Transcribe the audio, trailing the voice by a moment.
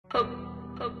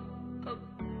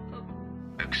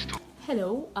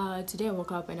Hello, today I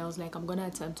woke up and I was like, I'm gonna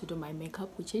attempt to do my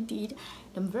makeup, which I did.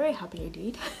 I'm very happy I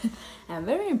did. I'm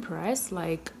very impressed.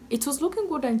 Like, it was looking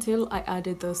good until I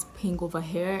added this pink over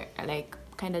here. Like,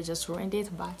 kind of just ruined it,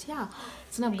 but yeah,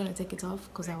 so now I'm gonna take it off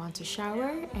because I want to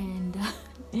shower. And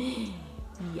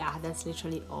yeah, that's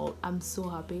literally all. I'm so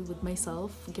happy with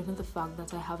myself given the fact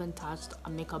that I haven't touched a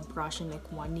makeup brush in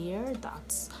like 1 year.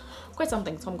 That's quite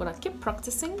something. So I'm gonna keep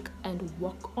practicing and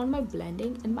work on my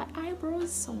blending and my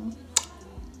eyebrows.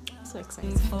 So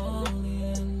excited.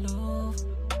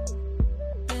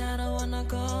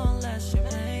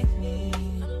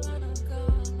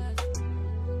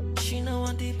 She no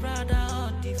want the Prada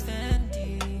or the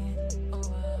Fendi.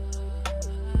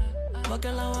 But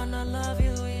girl, I wanna love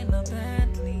you in a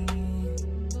Bentley.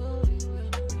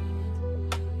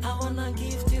 I wanna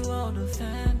gift you all the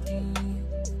Fendi,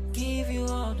 give you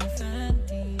all the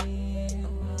Fendi.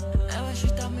 And when she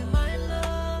told me my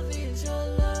love is your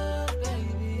love,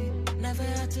 baby, never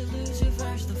had to lose you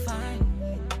first to find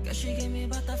me. Cause she gave me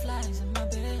butterflies in my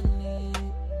belly.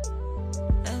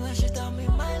 And when she told me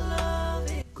my love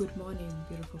is... Good morning,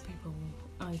 beautiful people.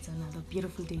 It's another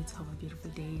beautiful day to have a beautiful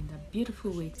day, and a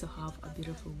beautiful week to have a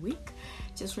beautiful week.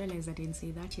 Just realized I didn't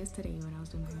say that yesterday when I was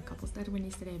doing my makeup. Was that when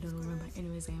yesterday? I don't remember.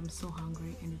 Anyways, I am so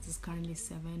hungry and it is currently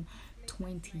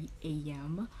 7:20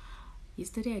 a.m.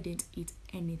 Yesterday I didn't eat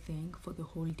anything for the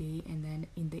whole day, and then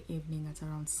in the evening at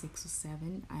around 6 or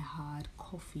 7 I had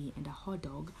coffee and a hot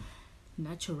dog.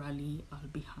 Naturally I'll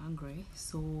be hungry,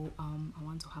 so I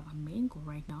want to have a mango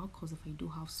right now, because if I do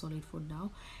have solid food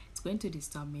now, it's going to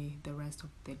disturb me the rest of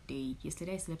the day.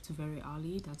 Yesterday I slept very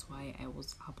early, that's why I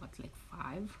was up at like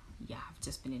 5. Yeah, I've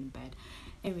just been in bed.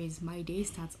 Anyways, my day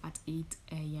starts at 8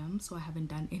 a.m. so I haven't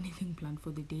done anything planned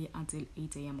for the day until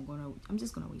 8 a.m. I'm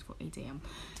just gonna wait for 8 a.m.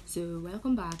 So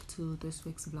welcome back to this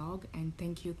week's vlog, and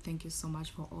thank you so much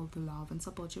for all the love and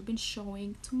support you've been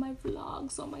showing to my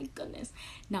vlogs. Oh my goodness.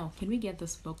 Now, can we get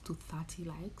this vlog to 30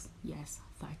 likes? Yes,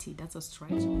 30. That's a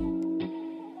stretch.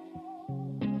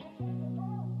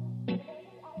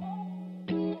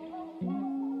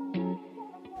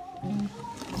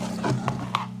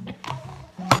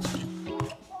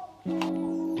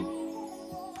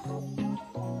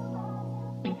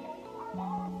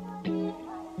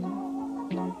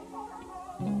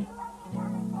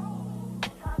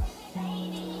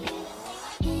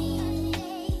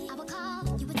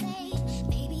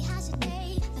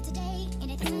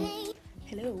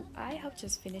 I have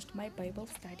just finished my Bible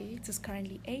study. It is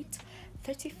currently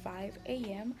 8:35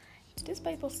 a.m. Today's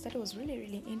Bible study was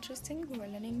really interesting.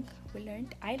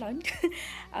 I learned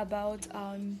about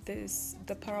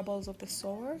the parables of the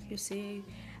sower. You see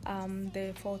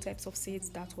the 4 types of seeds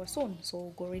that were sown.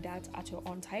 So go read that at your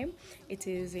own time. It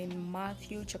is in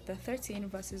Matthew chapter 13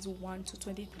 verses 1 to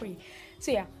 23.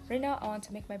 So yeah, right now I want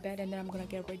to make my bed, and then I'm gonna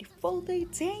get ready for the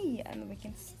day, and we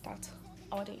can start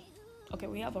our day. Okay,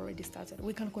 we have already started.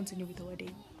 We can continue with our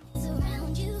day.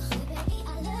 Surround you, baby,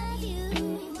 I love you.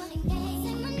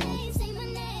 Say my name, say my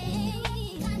name.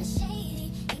 Kinda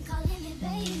shady, ain't calling me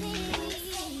baby.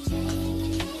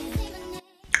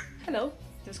 Hello,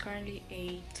 it's currently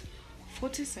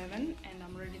 8:47 and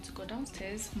I'm ready to go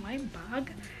downstairs. My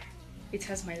bag, it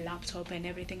has my laptop and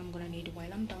everything I'm gonna need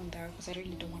while I'm down there, because I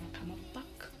really don't want to come up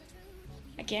back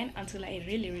again until I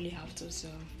really have to. So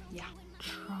yeah,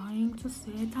 trying to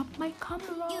set up my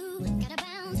camera. You gotta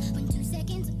bounce when 2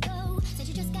 seconds ago said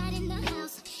you just got in the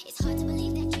house. It's hard to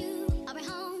believe that you are at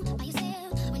home by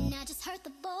yourself when I just heard the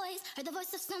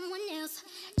voice of someone else.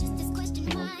 Just this question,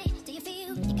 why do you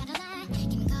feel you gotta lie?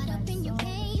 Get me caught up in your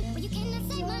pain when you cannot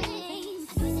say my name.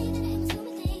 I know you say that I was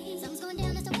doing things. Something's going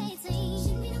down, that's the way it seems.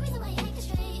 Shouldn't be the reason why you acting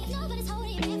strange. If nobody's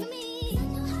holding your hand for me, I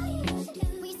know how you used to do.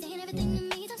 When you're saying everything to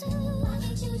me, don't you? Why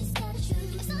can't you just tell the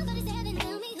truth? If somebody's there, then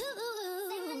tell me who.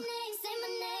 Say my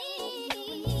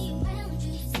name, around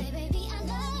you. Say, baby, I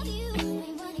love you.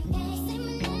 Ain't running games. Say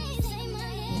my name, say my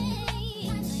name.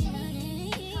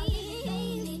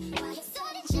 Why you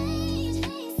sudden change?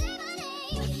 Say my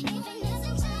name, even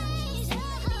doesn't change.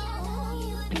 Oh,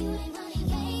 you ain't running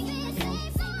games.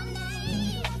 Say my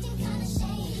name, acting kinda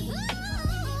shady.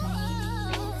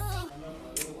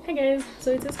 Hey guys, so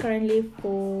it is currently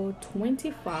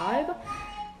 4:25,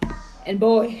 and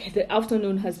boy, the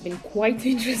afternoon has been quite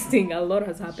interesting. A lot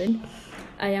has happened.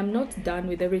 I am not done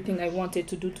with everything I wanted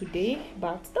to do today,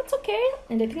 but that's okay,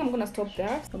 and I think I'm gonna stop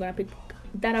there. I'm gonna pick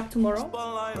that up tomorrow.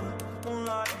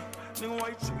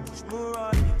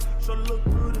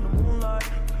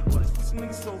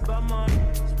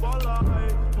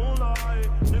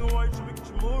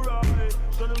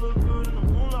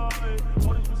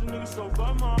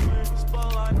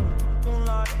 Spotlight.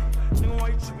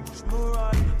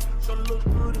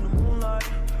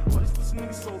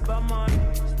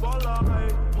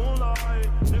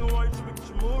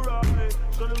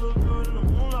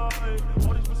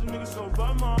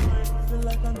 feel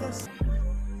like I'm guessing.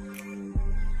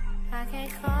 I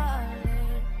can't call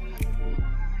it,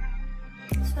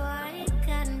 so I ain't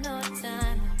got no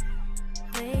time.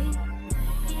 Wait,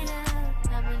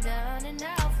 I've been down and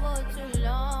out for too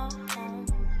long,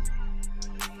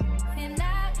 and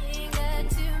I ain't got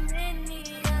too many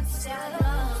answers.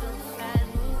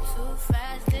 Move too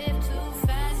fast, live too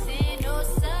fast, ain't no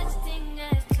such thing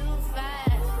as too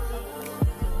fast.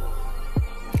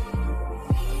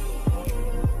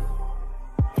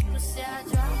 You say I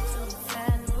drive too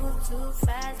fast, move too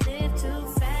fast, live too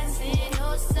fast, ain't no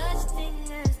such thing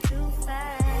as too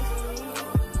fast.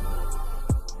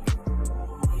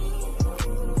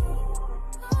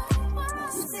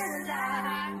 Still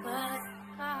alive, but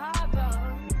my heart broke.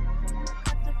 I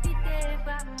could be dead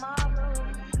by tomorrow.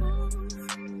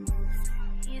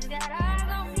 He's got eyes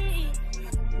on me.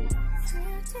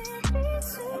 Take me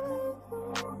soon.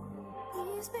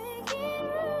 He's making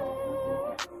you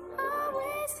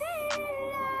always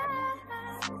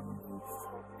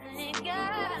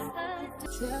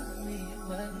Tell me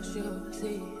what you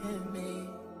see in me.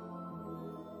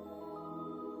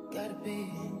 Gotta be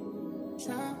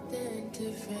something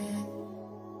different.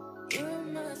 You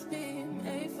must be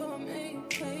made for me.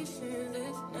 Patience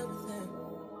is nothing.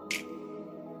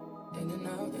 In and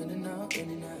out, in and out, in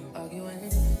and out.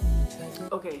 Arguing.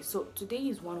 Okay, so today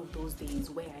is one of those days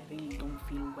where I really don't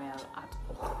feel well at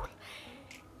all.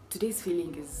 Today's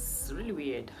feeling is really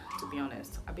weird, to be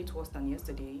honest. A bit worse than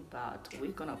yesterday, but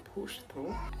we're gonna push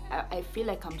through. I feel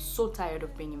like I'm so tired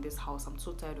of being in this house. I'm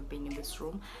so tired of being in this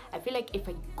room. I feel like if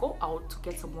I go out to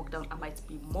get some work done, I might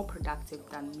be more productive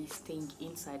than me staying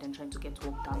inside and trying to get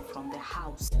work done from the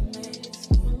house.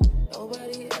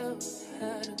 Nobody else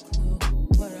had a clue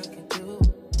what I could do,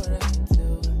 what I could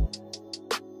do.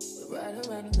 We're right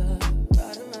around the love,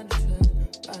 right around the trip,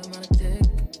 right around the dick.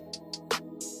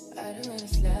 I don't wanna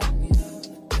slap me up,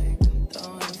 I think I'm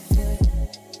throwing a fit.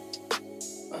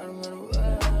 Right around the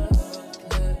world,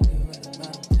 let me right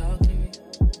around, talk to me.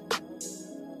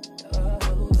 Oh,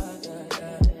 I got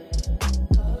that.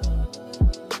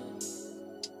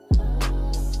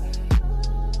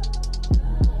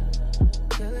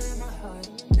 Feel it in my heart,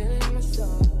 feel it in my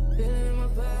soul, feel it in my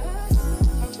body,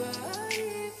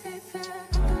 baby.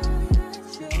 I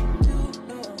should do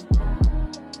know.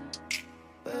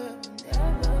 But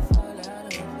never fall out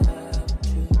of love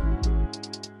with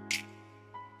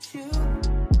you.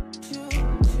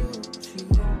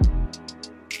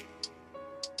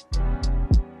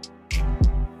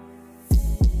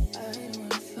 I don't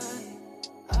wanna fight,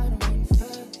 I don't wanna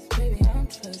fuss. Baby, I'm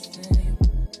trusting you.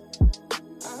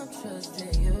 I'm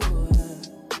trusting you.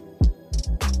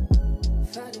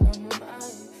 Fighting on my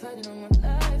mind, fighting on my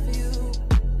life for you.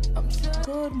 I'm trying.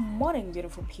 Good morning,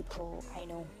 beautiful people. I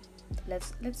know,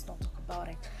 let's not talk about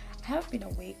it. I have been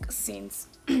awake since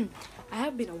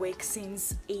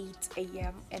 8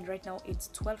 a.m. and right now it's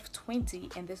 12:20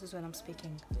 and this is when I'm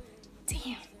speaking.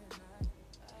 Damn.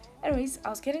 Anyways, I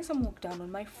was getting some work done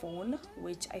on my phone,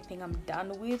 which I think I'm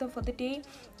done with for the day.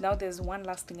 Now there's one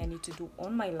last thing I need to do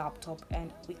on my laptop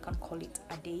and we can call it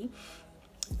a day.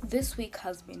 This week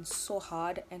has been so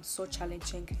hard and so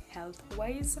challenging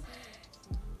health-wise.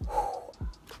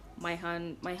 My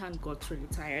hand got really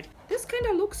tired. This kind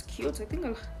of looks cute. I think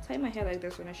I'll tie my hair like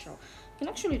this when I shower. I can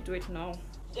actually do it now.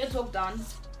 Get work done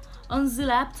on the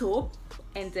laptop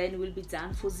and then we'll be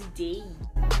done for the day.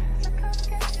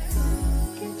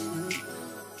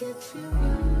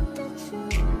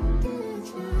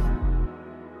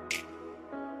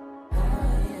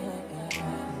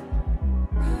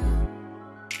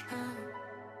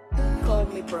 Call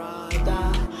me brother,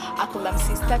 I call him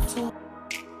sister too.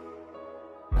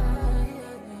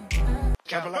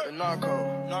 Trapping like the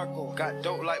narco. Got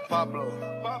dope like Pablo.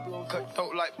 Cut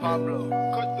dope like Pablo.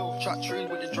 Chop trees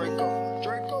with the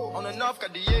Draco. On the north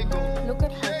got Diego. Look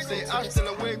at her. Say hasta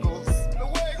luego.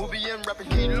 We'll be in rapping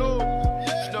kilo.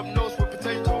 Snub nose with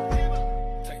potato.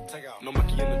 Take out. No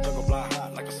monkey in the jungle, fly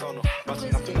hot like a sauna.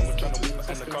 Bustin' up the number, tryna move my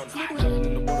anaconda. Jumping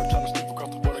in the water, tryna sleep across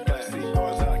the water glass. See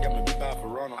cars out, got me big bad for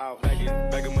Ronald. Out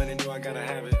begging money, knew I gotta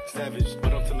have it. Savage,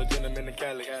 but I'm still a gentleman in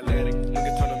Cali. Atlantic,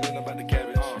 nigga turn them in about the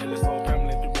cabbage. Kill his whole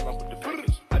family, they run up with the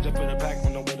package. I just put it back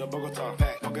on the way to Bogota.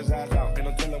 Poke his eyes out, and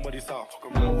I'm telling what he saw.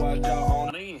 Watch out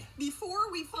on me.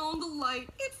 Before we found the light,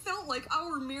 it felt like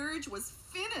our marriage was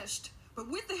finished. But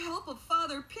with the help of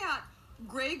Father Pat,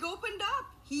 Greg opened up.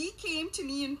 He came to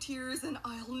me in tears, and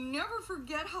I'll never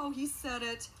forget how he said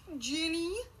it.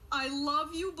 Ginny, I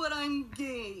love you, but I'm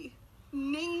gay.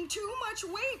 Named too much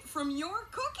weight from your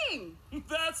cooking.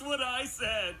 That's what I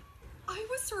said. I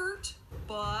was hurt,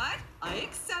 but I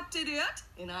accepted it,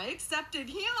 and I accepted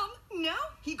him. Now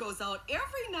he goes out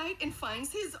every night and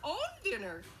finds his own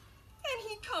dinner. And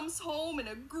he comes home in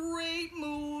a great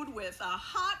mood with a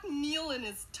hot meal in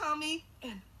his tummy,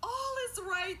 and all is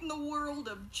right in the world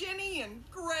of Jenny and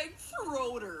Greg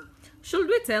Throater. Should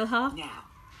we tell her? Now,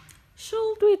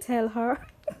 Should we tell her?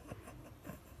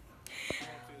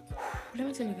 Let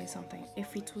me tell you guys something.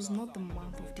 If it was not the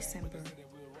month of December,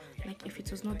 like if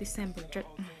it was not December,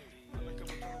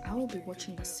 I will be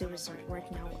watching the series right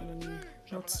now and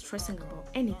not stressing about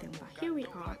anything. But here we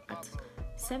are at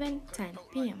 7:10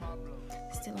 p.m.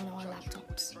 still on our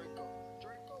laptops,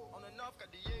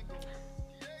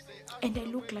 and I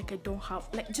look like I don't have,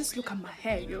 like, just look at my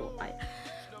hair, yo.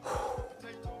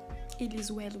 It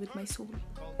is well with my soul.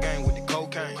 Gang with the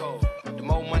cocaine. The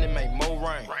more money make more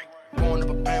rain. Going up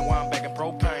a paint while I'm back in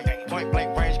propane. Point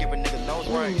blank range, give a nigga nose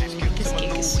range. This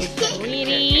cake is so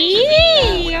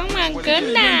pretty. Oh my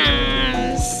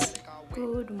goodness.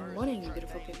 Good morning,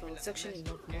 beautiful people. It's actually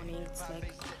not morning, it's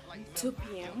like 2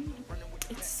 p.m.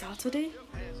 It's Saturday.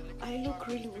 I look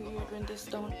really weird when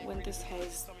this hair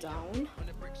is down.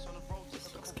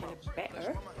 This looks kind of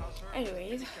better.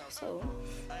 Anyways, so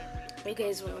you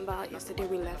guys remember yesterday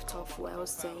we left off where I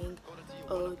was saying,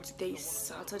 oh, today's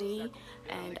Saturday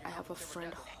and I have a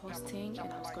friend hosting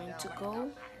and I was going to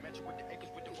go.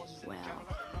 Well,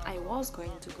 I was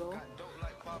going to go,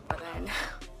 but then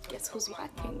guess who's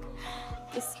working?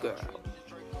 This girl.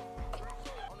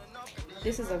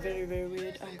 This is a very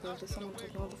weird angle. There's someone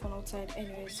talking on the phone outside.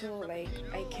 Anyway, so like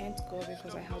I can't go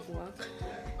because I have work,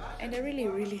 and I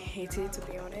really hate it, to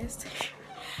be honest.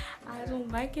 I don't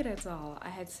like it at all. I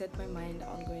had set my mind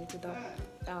on going to the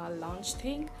launch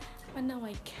thing, but now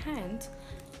I can't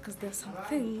because there's some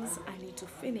things I need to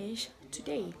finish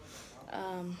today.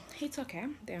 It's okay,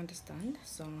 they understand.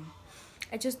 So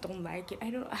I just don't like it. I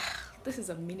don't this is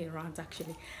a mini rant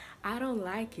actually. I don't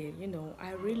like it, you know.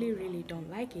 I really don't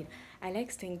like it. I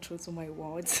like staying true to my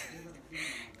words.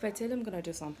 If I tell you I'm gonna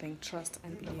do something, trust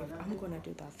and believe I'm gonna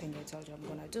do that thing I told you I'm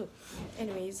gonna do.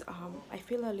 Anyways, I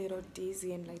feel a little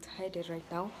dizzy and lightheaded right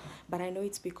now, but I know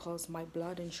it's because my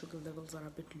blood and sugar levels are a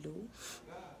bit low.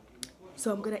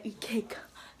 So I'm gonna eat cake.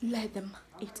 Let them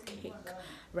eat cake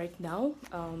right now.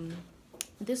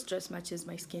 This dress matches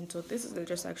my skin tone. This is the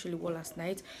dress I actually wore last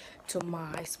night to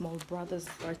my small brother's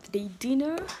birthday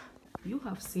dinner. You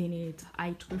have seen it.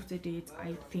 I thrifted it,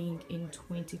 I think, in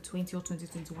 2020 or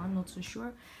 2021, not so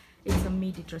sure. It's a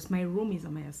midi dress. My room is a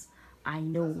mess. I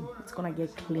know. It's gonna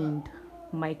get cleaned.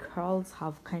 My curls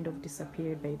have kind of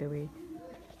disappeared, by the way.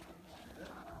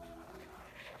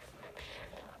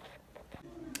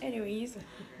 Anyways,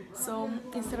 so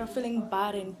instead of feeling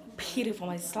bad and pity for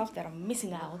myself that I'm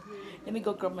missing out, let me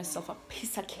go grab myself a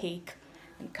piece of cake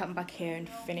and come back here and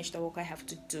finish the work I have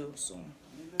to do. So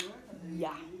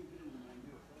yeah.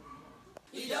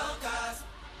 You don't cast,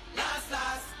 last.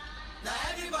 Now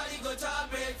everybody go to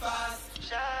breakfast.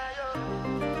 Shayo.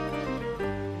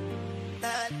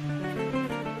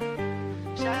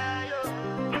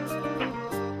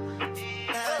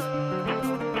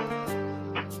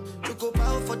 To go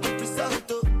power for the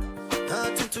result,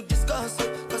 nothing to discuss,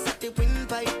 cause I did win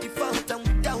by default and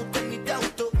without any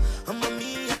doubt. I'm a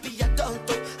me happy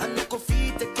adult, I no go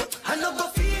feed the girl, I no go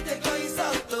feed the guys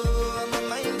out. I'm a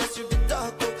mind that you be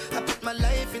talk, I put my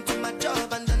life into my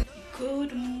job and then.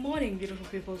 Good morning, beautiful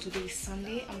people. Today is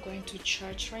Sunday. I'm going to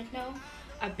church right now.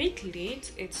 A bit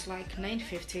late. It's like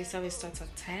 9:50. Service starts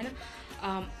at 10.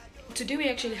 Today we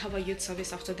actually have a youth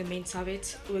service after the main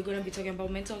service. We're going to be talking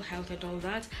about mental health and all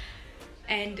that.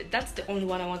 And that's the only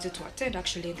one I wanted to attend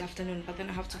actually in the afternoon. But then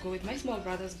I have to go with my small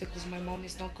brothers because my mom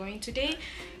is not going today.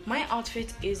 My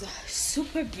outfit is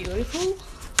super beautiful.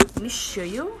 Let me show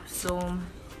you. So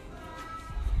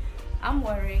I'm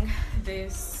wearing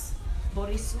this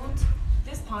bodysuit,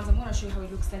 this pants. I'm gonna show you how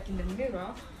it looks like in the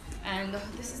mirror, and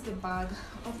this is the bag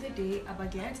of the day, a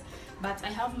baguette. But I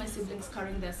have my siblings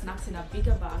carrying their snacks in a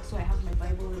bigger bag, so I have my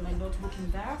Bible and my notebook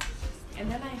in there, and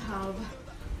then I have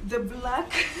the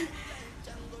black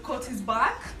coat is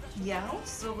back. Yeah,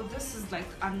 so this is like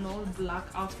an all black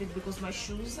outfit because my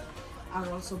shoes are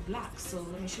also black. So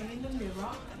let me show you in the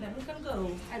mirror and then we can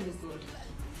go. I look good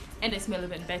and I smell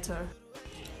even better.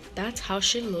 That's how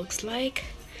she looks like.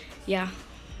 Yeah,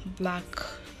 black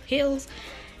heels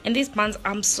and these pants.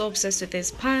 I'm so obsessed with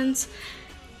these pants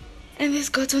and this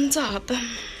cotton top.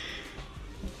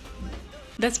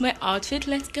 That's my outfit.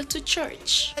 Let's get to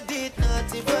church. I did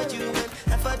nothing for you, and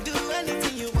if I do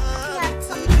anything you want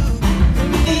to do.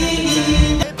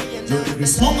 During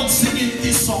this moment singing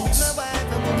these songs,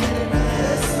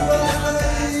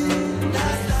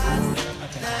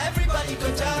 Now everybody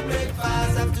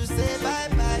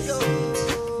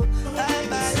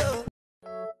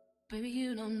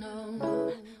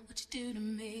know what you do to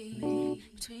me.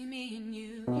 Between me and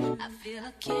you, I feel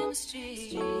a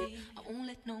chemistry. I won't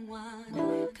let no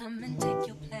one come and take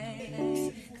your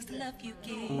place. Cause the love you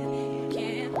give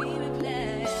can't be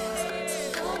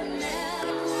replaced. So no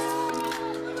matter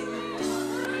what you do,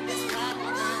 that's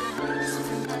why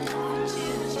I love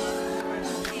you.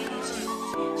 I need you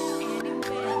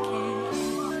anywhere I can.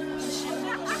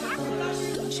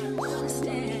 Don't you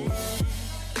understand?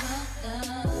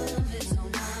 Love is so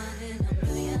one in a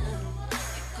million. It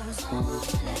goes on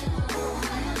and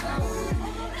on and on.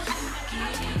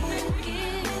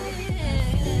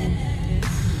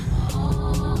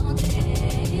 All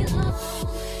day long.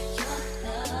 Your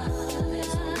love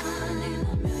is one in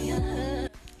a million.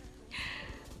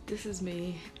 This is me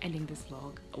ending this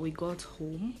vlog. We got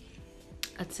home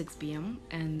at 6 p.m.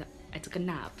 and I took a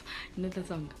nap. You know the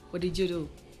song, what did you do?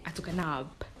 I took a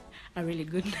nap, a really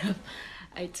good nap.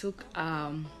 I took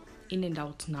in and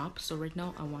out nap. So right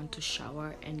now I want to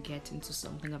shower and get into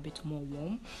something a bit more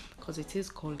warm because it is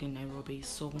cold in Nairobi.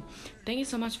 So thank you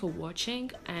so much for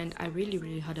watching, and I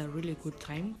really had a really good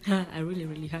time. I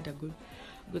really had a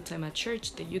good time at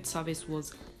church. The youth service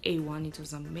was A1. It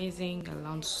was amazing. I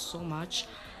learned so much.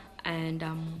 And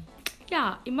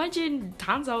yeah, imagine,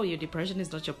 turns out your depression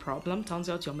is not your problem. Turns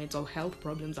out your mental health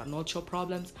problems are not your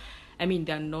problems. I mean,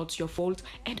 they're not your fault.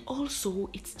 And also,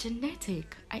 it's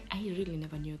genetic. I really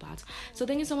never knew that. So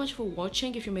thank you so much for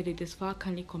watching. If you made it this far,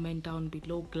 kindly comment down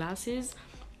below. Glasses.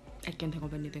 I can't think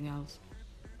of anything else.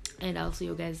 And I'll see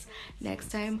you guys next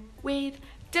time with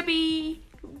Debbie.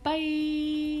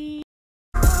 Bye.